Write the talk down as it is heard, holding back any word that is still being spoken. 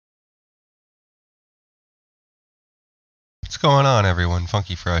going on, everyone?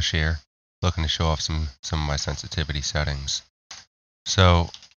 Funky Fresh here, looking to show off some of my sensitivity settings. So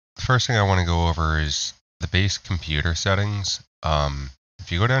the first thing I want to go over is the base computer settings.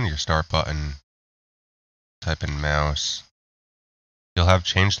 If you go down to your start button, type in mouse, you'll have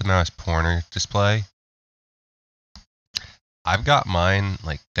change the mouse pointer display. I've got mine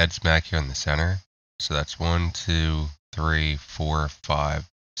like dead smack here in the center, so that's 1, 2, 3, 4, 5,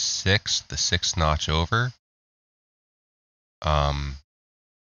 6, the 6th notch over.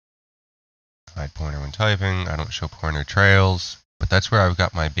 Hide pointer when typing. I don't show pointer trails, but that's where I've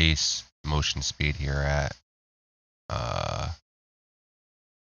got my base motion speed here at. I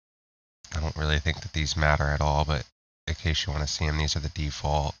don't really think that these matter at all, but in case you want to see them, these are the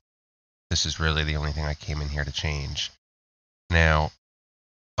default. This is really the only thing I came in here to change. Now,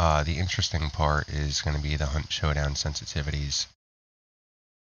 the interesting part is going to be the Hunt Showdown sensitivities.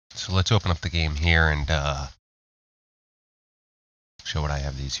 So let's open up the game here and show what I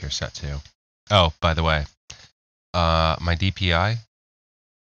have these here set to. Oh, by the way, my DPI,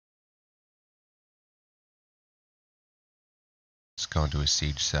 let's go into a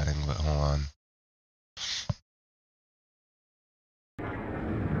siege setting, but hold on.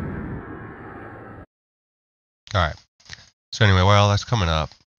 Alright, so anyway, while that's coming up,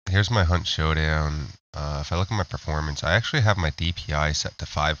 here's my Hunt Showdown. If I look at my performance, I actually have my DPI set to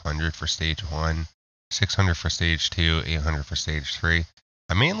 500 for stage 1, 600 for stage 2, 800 for stage 3.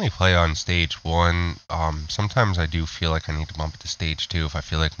 I mainly play on stage 1. Sometimes I do feel like I need to bump it to stage 2 if I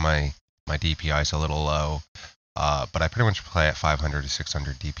feel like my DPI is a little low. But I pretty much play at 500 to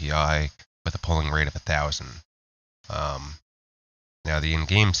 600 DPI with a polling rate of 1,000. Now the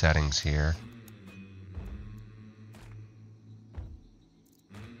in-game settings here.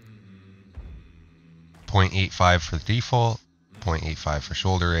 .85 for the default, 0.85 for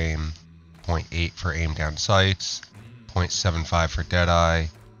shoulder aim, 0.8 for aim down sights, 0.75 for deadeye,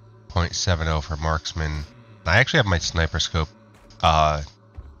 0.70 for marksman. And I actually have my sniper scope all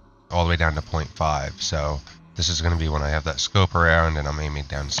the way down to 0.5, so this is going to be when I have that scope around and I'm aiming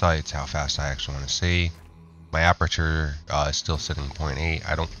down sights, how fast I actually want to see. My aperture is still sitting 0.8.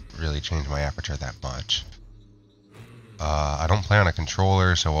 I don't really change my aperture that much. I don't play on a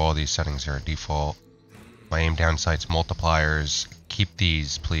controller, so all these settings are default. My aim down sights multipliers, keep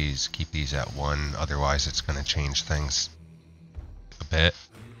these, please, keep these at 1, otherwise it's going to change things a bit.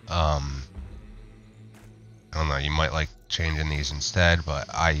 I don't know, you might like changing these instead, but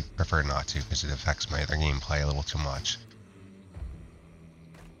I prefer not to because it affects my other gameplay a little too much.